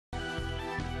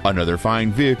Another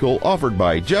fine vehicle offered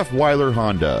by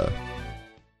JeffWylerHonda.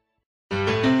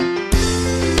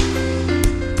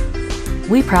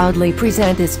 We proudly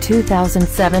present this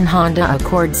 2007 Honda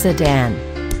Accord sedan.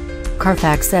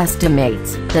 Carfax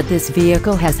estimates that this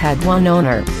vehicle has had one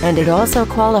owner, and it also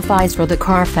qualifies for the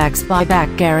Carfax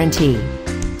buyback guarantee.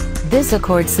 This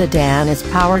Accord sedan is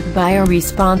powered by a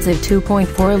responsive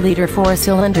 2.4-liter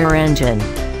four-cylinder engine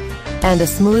and a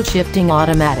smooth shifting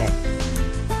automatic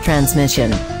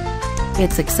transmission.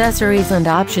 Its accessories and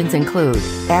options include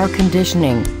air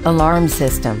conditioning, alarm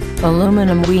system,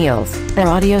 aluminum wheels, an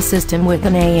audio system with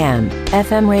an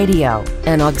AM/FM radio,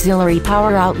 an auxiliary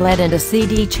power outlet and a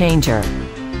CD changer.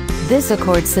 This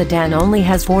Accord sedan only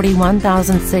has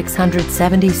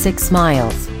 41,676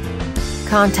 miles.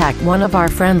 Contact one of our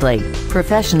friendly,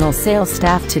 professional sales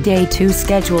staff today to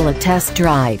schedule a test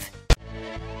drive.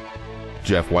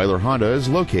 JeffWylerHonda is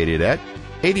located at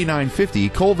 8950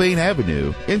 Colerain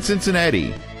Avenue in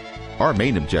Cincinnati. Our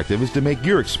main objective is to make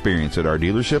your experience at our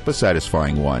dealership a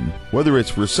satisfying one, whether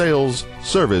it's for sales,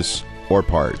 service, or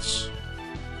parts.